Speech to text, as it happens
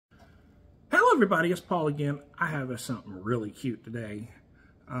everybody, it's Paul again. I have something really cute today.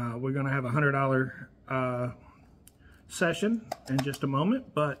 We're going to have a $100 session in just a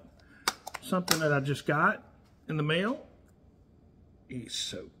moment, but something that I just got in the mail. He's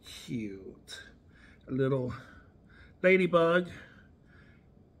so cute. A little ladybug,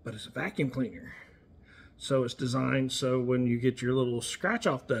 but it's a vacuum cleaner. So it's designed so when you get your little scratch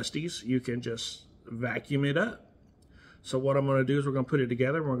off dusties, you can just vacuum it up. So what I'm going to do is we're going to put it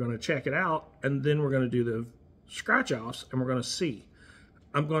together, and we're going to check it out, and then we're going to do the scratch offs, and we're going to see.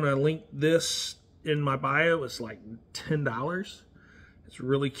 I'm going to link this in my bio. It's like $10. It's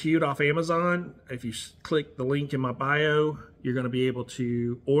really cute off Amazon. If you click the link in my bio, you're going to be able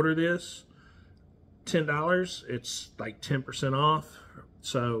to order this. $10. It's like 10% off.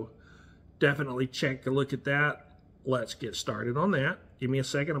 So definitely check a look at that. Let's get started on that. Give me a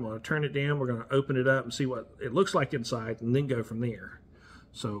second. I'm going to turn it down. We're going to open it up and see what it looks like inside and then go from there.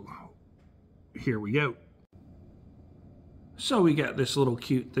 So here we go. So we got this little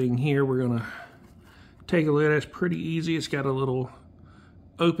cute thing here. We're going to take a look at it. It's pretty easy. It's got a little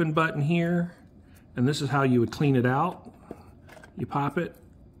open button here. And this is how you would clean it out. You pop it.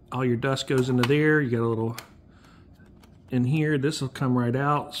 All your dust goes into there. You got a little in here. This will come right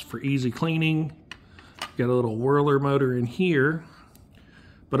out. It's for easy cleaning. Got a little whirler motor in here.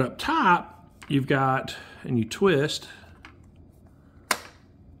 But up top, you've got, and you twist,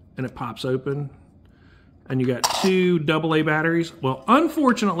 and it pops open. And you got two AA batteries. Well,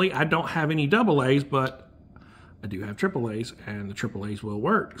 unfortunately, I don't have any AA's, but I do have AA's, and the AA's will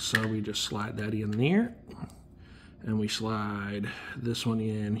work. So we just slide that in there. And we slide this one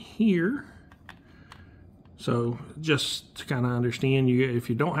in here. So just to kind of understand, if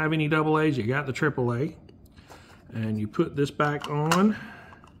you don't have any AA's, you got the AAA. And you put this back on,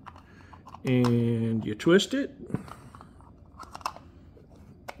 and you twist it,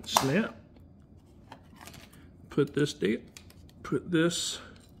 snap, put this there, put this,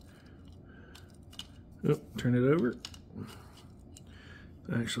 oh, turn it over.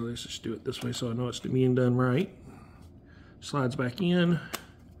 Actually, let's just do it this way so I know it's being done right. Slides back in,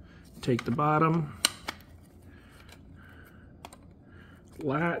 take the bottom,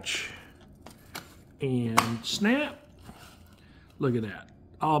 latch, and snap. Look at that,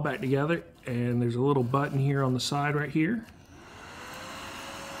 all back together. And there's a little button here on the side right here,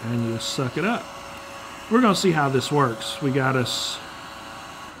 and you suck it up. We're gonna see how this works. We got us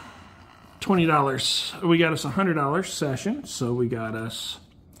 $20, we got us a $100 session. So we got us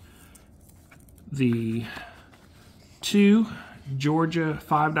the two Georgia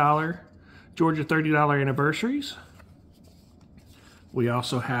 $5, Georgia $30 anniversaries. We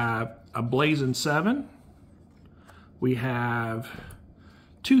also have a Blazing 7. We have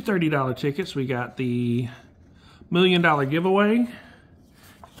two $30 tickets. We got the $1 million giveaway.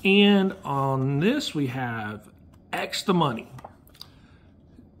 And on this, we have X the money.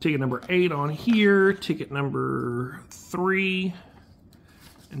 Ticket number 8 on here, ticket number 3,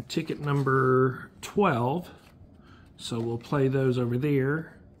 and ticket number 12. So we'll play those over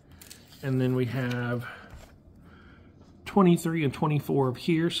there. And then we have 23 and 24 up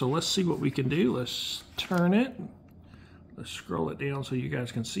here. So let's see what we can do. Let's turn it. Let's scroll it down so you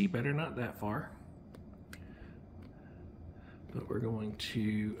guys can see better, not that far. But we're going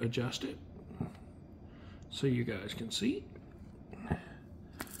to adjust it so you guys can see.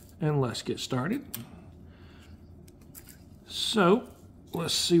 And let's get started. So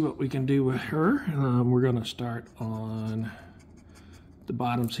let's see what we can do with her. We're going to start on the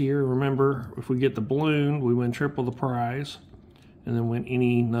bottoms here. Remember, if we get the balloon, we win triple the prize. And then win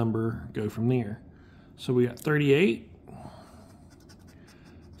any number, go from there. So we got 38.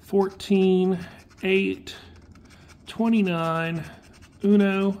 14, 8, 29,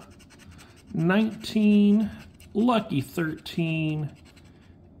 Uno, 19, lucky 13,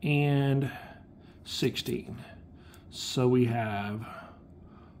 and 16. So we have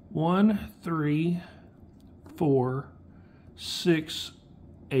 1, 3, 4, 6,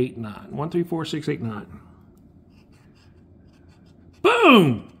 8, 9. 1, 3, 4, 6, 8, 9.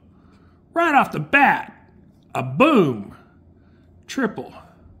 Boom! Right off the bat, a boom. Triple.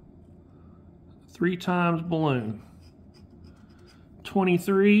 3 times balloon.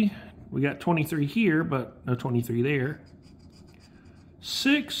 23, we got 23 here, but no 23 there.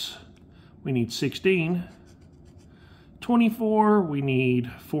 6, we need 16. 24, we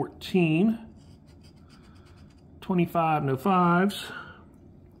need 14. 25, no 5s.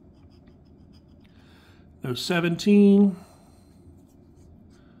 No 17.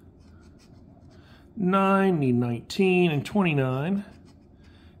 9, need 19 and 29.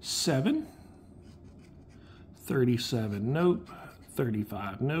 7. 37, nope.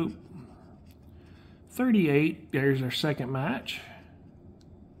 35, nope. 38, there's our second match.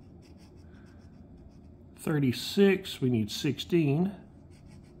 36, we need 16.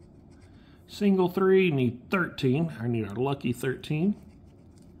 Single 3, need 13. I need our lucky 13.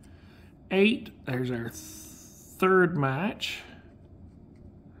 8, there's our third match.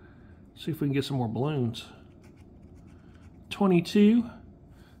 See if we can get some more balloons. 22,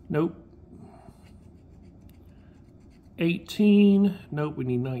 nope. 18, nope, we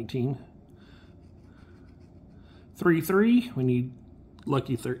need 19. 3-3, we need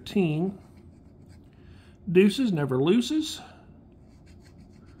lucky 13. Deuces, never loses.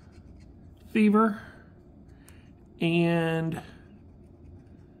 Fever, and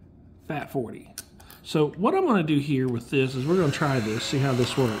Fat 40. So what I'm going to do here with this is we're going to try this, see how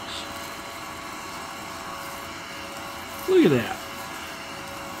this works. Look at that.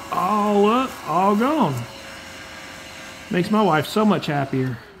 All up, all gone. Makes my wife so much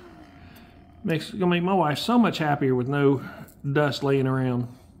happier. Gonna make my wife so much happier with no dust laying around.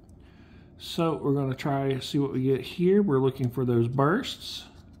 So we're gonna try see what we get here. We're looking for those bursts.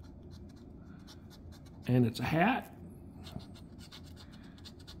 And it's a hat.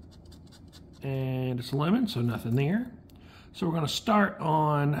 And it's a lemon, so nothing there. So we're gonna start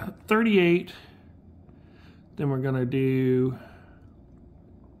on 38. Then we're gonna do,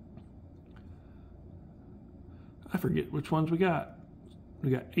 I forget which ones we got.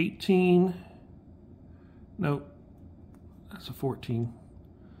 We got 18. Nope, that's a 14.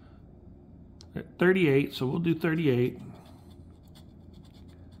 38, so we'll do 38.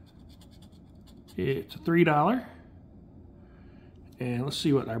 It's a $3. And let's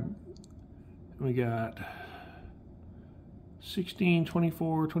see what we got. 16,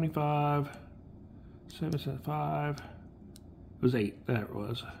 24, 25, 775. It was 8, that it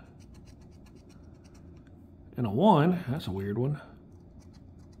was. And a 1, that's a weird one.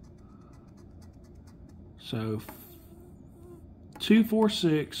 So 2, 4,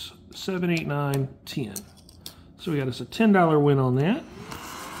 6, 7, 8, 9, 10. So we got us a $10 win on that.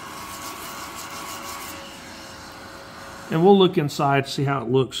 And we'll look inside to see how it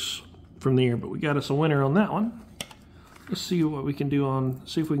looks from there, but we got us a winner on that one. Let's see what we can do on,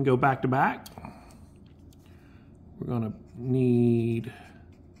 see if we can go back to back. We're gonna need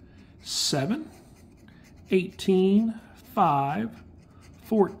 7, 18, 5,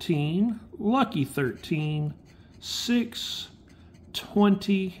 14, lucky 13, 6,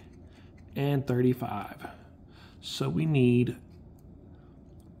 20, and 35. So we need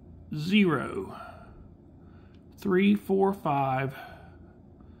 0, 3, 4, 5,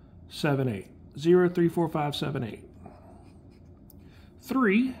 7, 8. 0, 3, 4, 5, 7, 8.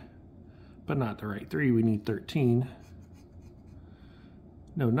 3, but not the right 3. We need 13.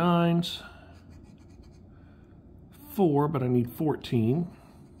 No 9s. 4, but I need 14.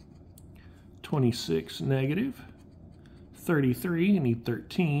 26, negative. 33, I need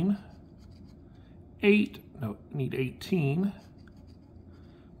 13. 8, no, I need 18.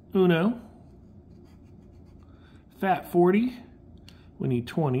 Uno. Fat 40, we need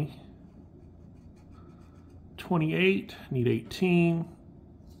 20. 28, need 18.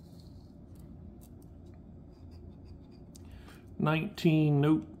 19,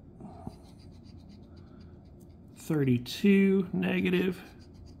 nope. 32, negative.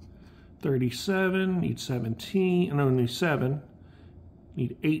 37, need 17, no, need 7.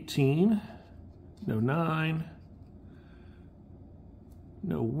 Need 18, no 9.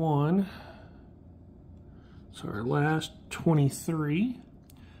 No 1. So our last 23,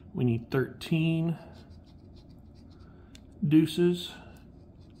 we need 13. Deuces,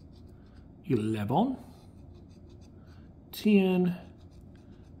 11, 10,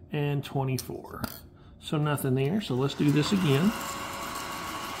 and 24. So nothing there, so let's do this again.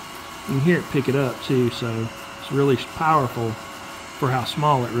 You can hear it pick it up too, so it's really powerful for how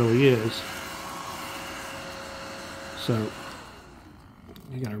small it really is. So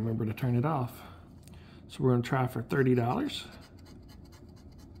you gotta remember to turn it off. So we're gonna try for $30.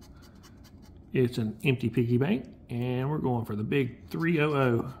 It's an empty piggy bank, and we're going for the big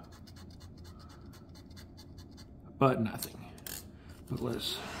 300. But nothing. But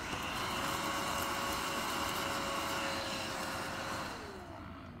let's.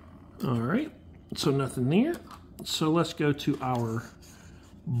 All right, so nothing there. So let's go to our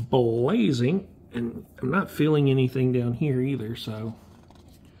blazing, and I'm not feeling anything down here either, so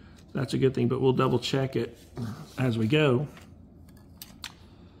that's a good thing, but we'll double check it as we go.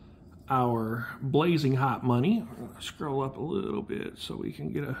 Our blazing hot money, we're gonna scroll up a little bit so we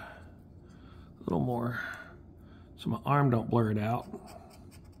can get a little more, so my arm don't blur it out.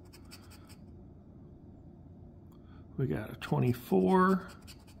 We got a 24,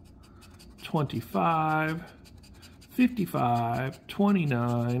 25, 55,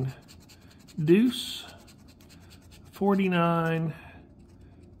 29, deuce, 49,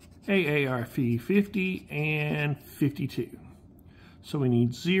 AARP 50, and 52. So we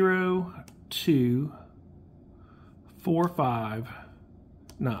need 0, 2, 4, 5,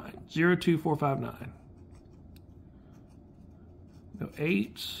 9. 0, 2, 4, 5, 9. No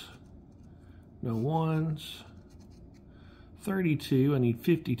 8s, no 1s. 32, I need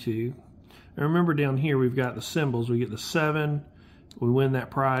 52. And remember down here we've got the symbols. We get the 7, we win that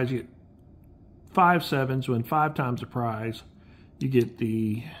prize. You get 5 sevens, win 5 times the prize. You get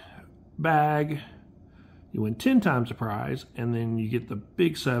the bag, you win 10 times the prize, and then you get the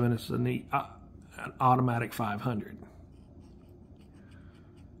big 7. It's an automatic 500.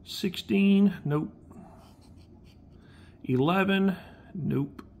 16, nope. 11,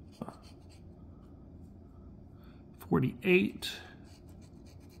 nope. 48,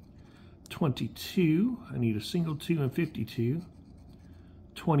 22, I need a single 2 and 52.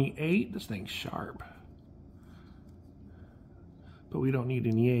 28, this thing's sharp, but we don't need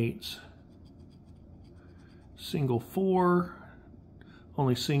any 8s. Single 4,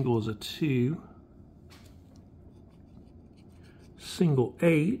 only single is a 2. Single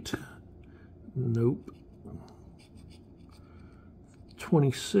 8, nope.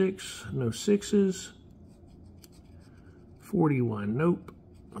 26, no 6s. 41, nope.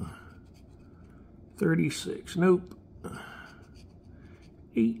 36, nope.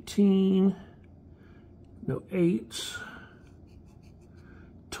 18, no 8s.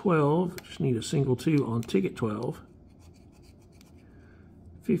 12, just need a single 2 on ticket 12.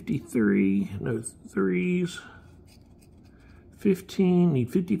 53, no 3s. 15, need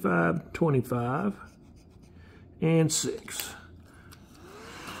 55, 25, and 6.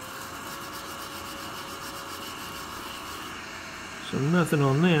 So nothing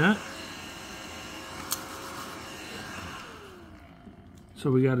on that.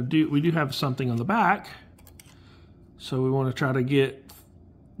 So we do have something on the back. So we want to try to get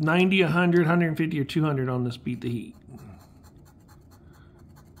 90, 100, 150, or 200 on this Beat the Heat.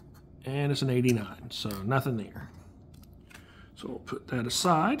 And it's an 89, so nothing there. So we'll put that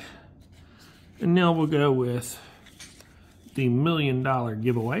aside. And now we'll go with the $1 million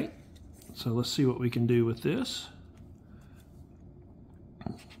giveaway. So let's see what we can do with this.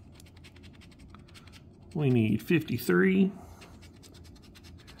 We need 53,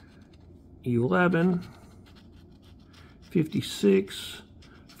 11, 56,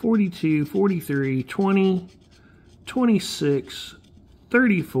 42, 43, 20, 26,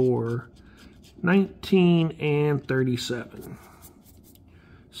 34, 19, and 37.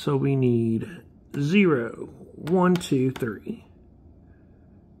 So we need 0, 1, 2, 3,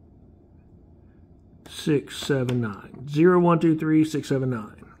 6, 7, 9. 0, 1, 2, 3, 6, 7,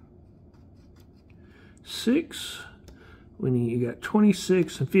 9. 6, you got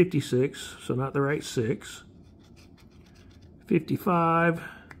 26 and 56, so not the right 6. 55,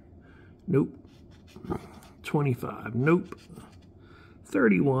 nope. 25, nope.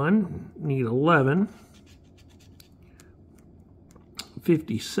 31, need 11.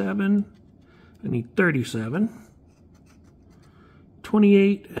 57, I need 37.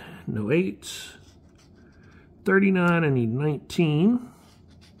 28, no 8s. 39, I need 19.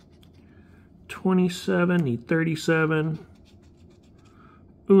 27, need 37.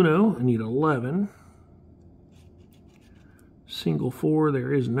 Uno, I need 11. Single 4,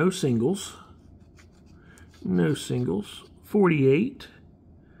 there is no singles. No singles. 48,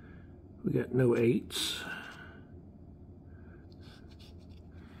 we got no 8s.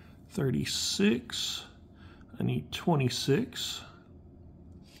 36, I need 26.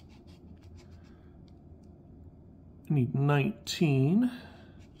 I need 19.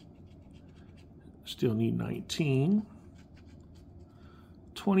 Still need 19.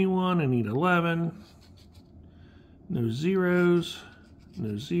 21, I need 11. No zeros.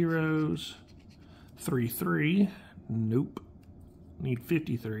 No zeros. 3, 3. Nope. Need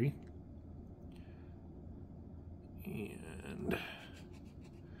 53. And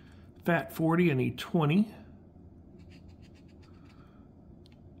fat 40, I need 20.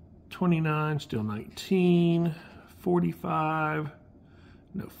 29, still 19. 45,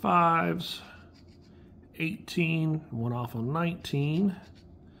 no 5s. 18, one off on 19.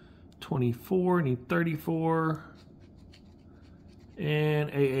 24, need 34. And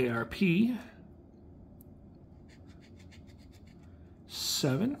AARP.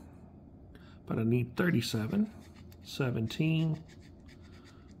 7, but I need 37. 17.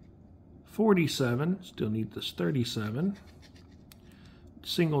 47, still need this 37.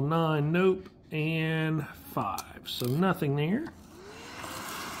 Single 9, nope. And 5, so nothing there.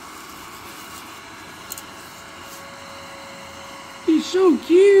 He's so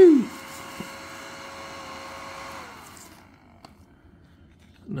cute.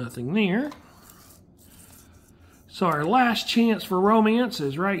 Nothing there. So our last chance for romance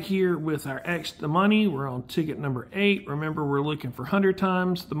is right here with our extra money. We're on ticket number 8. Remember, we're looking for 100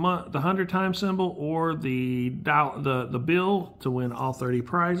 times the 100 times symbol or the bill to win all 30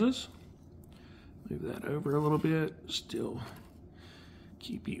 prizes. Move that over a little bit. Still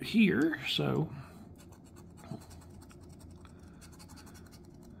keep you here. So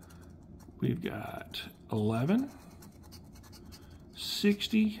we've got 11,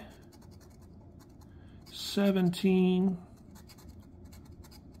 60, 17,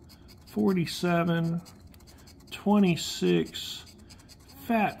 47, 26,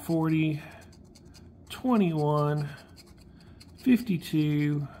 fat 40, 21,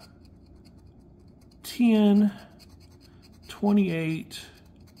 52, 10, 28,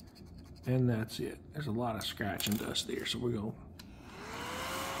 and that's it. There's a lot of scratch and dust there, so we're going.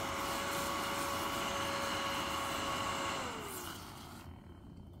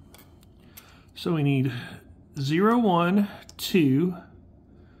 So we need 0, 1, 2,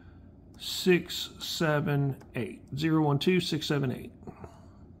 6, 7, 8. 0, 1, 2, 6, 7, 8.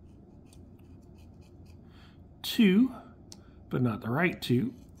 2, but not the right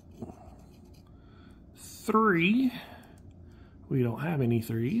 2. 3, we don't have any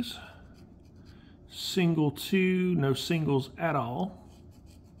 3s. Single 2, no singles at all.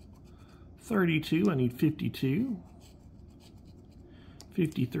 32, I need 52.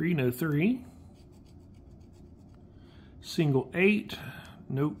 53, no 3. Single 8,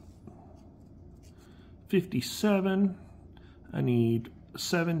 nope. 57, I need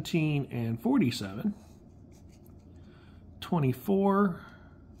 17 and 47. 24,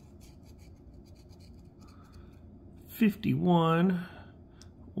 51,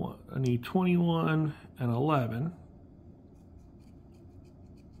 I need 21 and 11.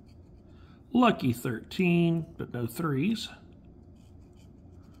 Lucky 13, but no 3s.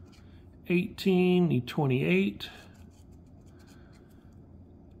 18, need 28.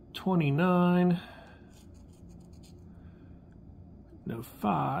 29, no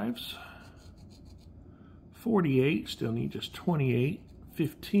 5s. 48, still need just 28.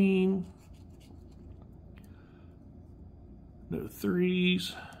 15, no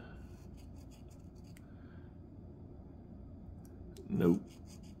 3s. Nope.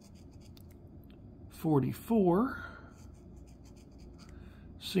 44,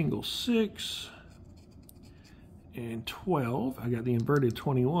 single 6. And 12, I got the inverted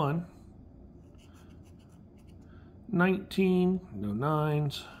 21. 19, no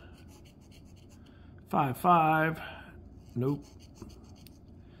 9s. 5, 5, nope.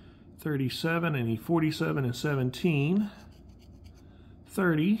 37, I need 47 and 17.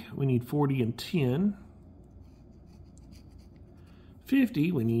 30, we need 40 and 10.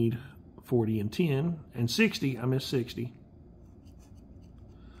 50, we need 40 and 10. And 60, I missed 60.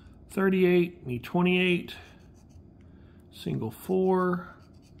 38, need 28. Single 4,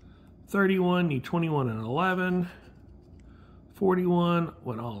 31, need 21 and 11, 41,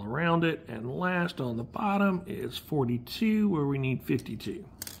 went all around it, and last on the bottom is 42, where we need 52.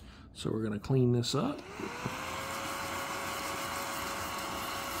 So we're going to clean this up.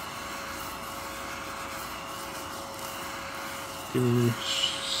 Get any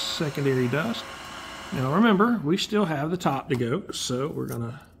secondary dust. Now remember, we still have the top to go, so we're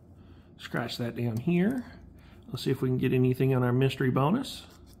going to scratch that down here. Let's see if we can get anything on our mystery bonus.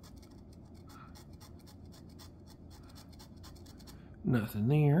 Nothing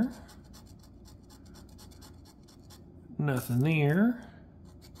there. Nothing there.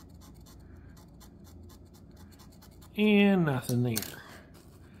 And nothing there.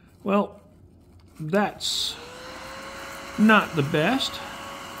 Well, that's not the best,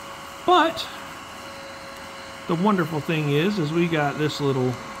 but the wonderful thing is we got this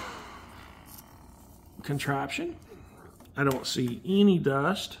little contraption. I don't see any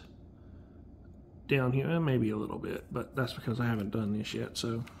dust down here, maybe a little bit, but that's because I haven't done this yet.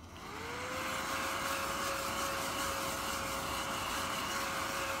 So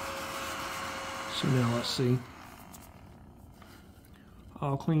now let's see,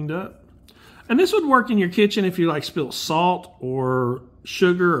 all cleaned up. And this would work in your kitchen if you like spill salt or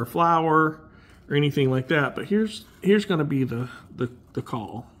sugar or flour or anything like that. But here's going to be the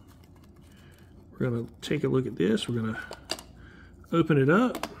call. We're going to take a look at this. We're going to open it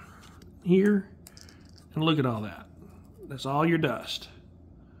up here and look at all that. That's all your dust.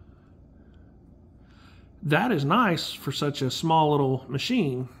 That is nice for such a small little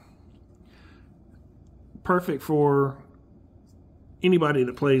machine. Perfect for anybody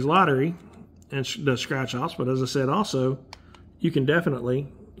that plays lottery and does scratch offs. But as I said, also You can definitely,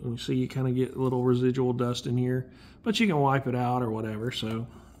 you see you kind of get a little residual dust in here, but you can wipe it out or whatever. So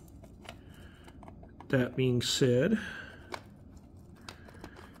that being said,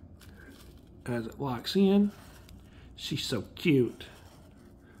 as it locks in, she's so cute.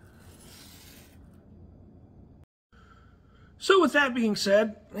 So with that being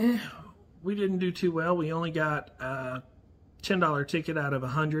said, we didn't do too well. We only got a $10 ticket out of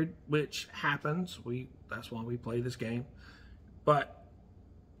 100, which happens. That's why we play this game. But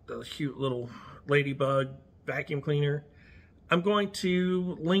the cute little ladybug vacuum cleaner. I'm going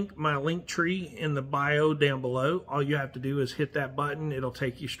to link my link tree in the bio down below. All you have to do is hit that button. It'll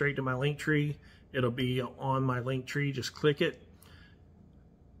take you straight to my link tree. It'll be on my link tree. Just click it,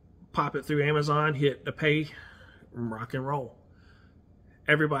 pop it through Amazon, hit the pay, rock and roll.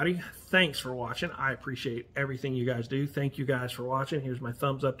 Everybody, thanks for watching. I appreciate everything you guys do. Thank you guys for watching. Here's my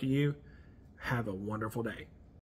thumbs up to you. Have a wonderful day.